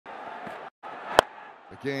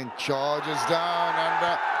Again charges down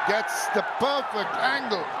and gets the perfect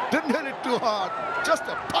angle. Didn't hit it too hard, just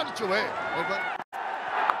a punch away.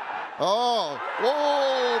 Oh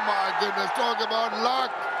my goodness, talk about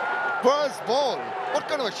luck. First ball, what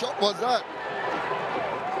kind of a shot was that?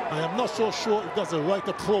 I am not so sure if that's the right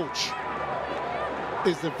approach.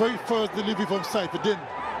 It's the very first delivery from Saifuddin.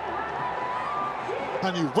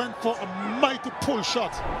 And he went for a mighty pull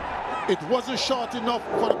shot. It wasn't short enough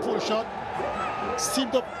for the pull shot.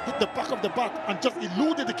 Seemed to hit the back of the bat and just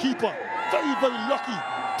eluded the keeper. Very, very lucky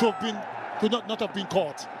to not have been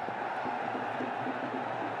caught.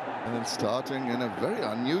 And then starting in a very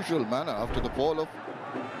unusual manner after the fall of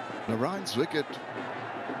Narayan's wicket.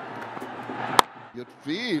 You'd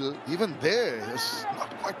feel even there he's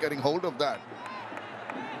not quite getting hold of that.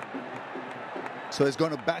 So he's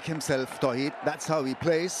going to back himself, Tauheed. That's how he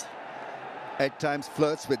plays. At times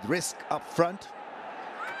flirts with risk up front.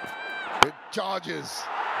 It charges,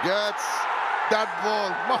 gets that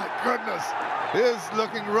ball. My goodness, is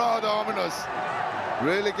looking rather ominous.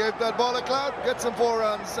 Really gave that ball a clout, gets some 4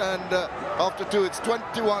 runs, and after 2 it's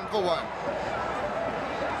 21 for 1.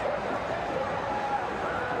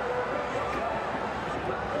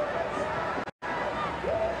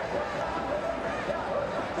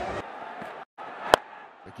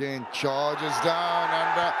 Again charges down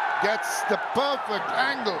and gets the perfect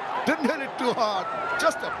angle. Didn't hit it too hard,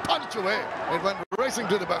 just a punch away. It went racing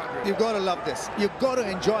to the boundary. You've got to love this. You've got to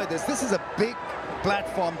enjoy this. This is a big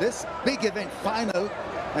platform, this big event final.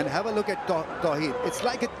 And have a look at Tauheed. It's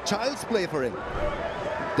like a child's play for him.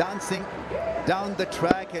 Dancing down the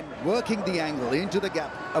track and working the angle into the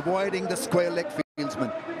gap, avoiding the square leg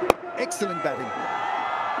fieldsman. Excellent batting.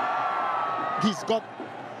 He's got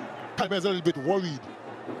Kalmez a little bit worried.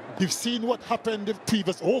 You've seen what happened the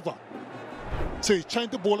previous over. So he's trying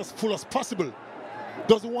to bowl as full as possible.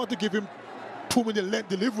 Doesn't want to give him too many length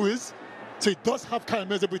deliveries. So he does have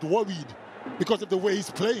Kalmez a bit worried because of the way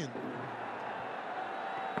he's playing.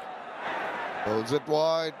 Holds it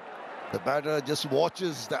wide. The batter just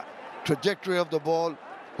watches the trajectory of the ball,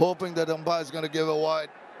 hoping that umpire is going to give a wide.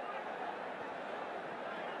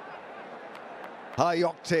 High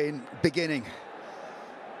octane beginning.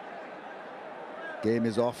 Game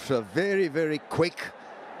is off to a very, very quick,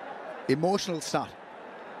 emotional start.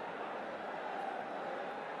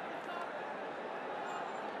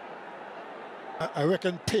 I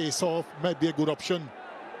reckon pace off might be a good option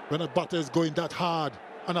when a batter is going that hard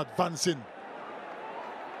and advancing.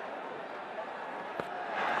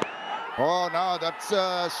 Oh, now that's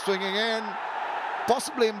swinging in,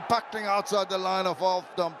 possibly impacting outside the line of off.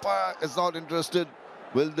 The umpire is not interested.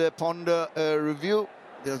 Will they ponder a review?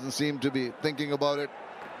 Doesn't seem to be thinking about it.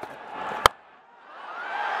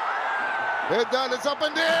 Hit that, it's up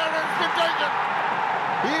in the air and it's been taken.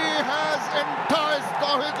 He has enticed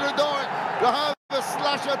Tauheed Hridoy to have a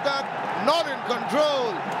slash at that. Not in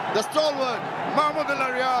control. The stalwart, Mahmood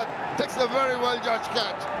Al-Riyad, takes a very well-judged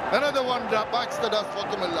catch. Another one that bites the dust for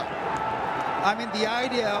Kumilla. I mean, the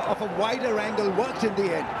idea of a wider angle worked in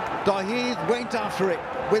the end. Tauheed went after it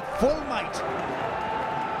with full might.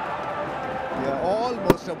 Yeah,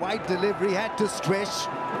 almost a wide delivery, had to stretch.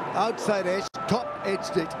 Outside edge, top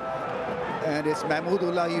edged it. And it's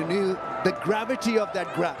Mahmoodullah, you knew the gravity of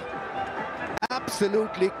that grab.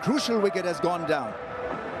 Absolutely crucial wicket has gone down.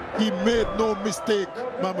 He made no mistake,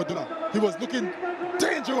 Mahmoodullah. He was looking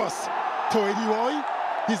dangerous. Tauheed Hridoy,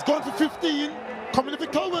 he's gone for 15. Coming if he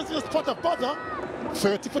covers in a spot of bother,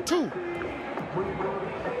 30 for 2.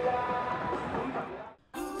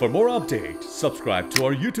 For more updates, subscribe to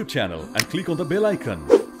our YouTube channel and click on the bell icon.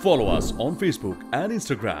 Follow us on Facebook and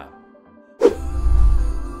Instagram.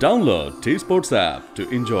 Download TSports app to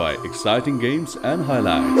enjoy exciting games and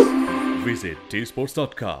highlights. Visit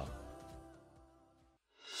tsports.com.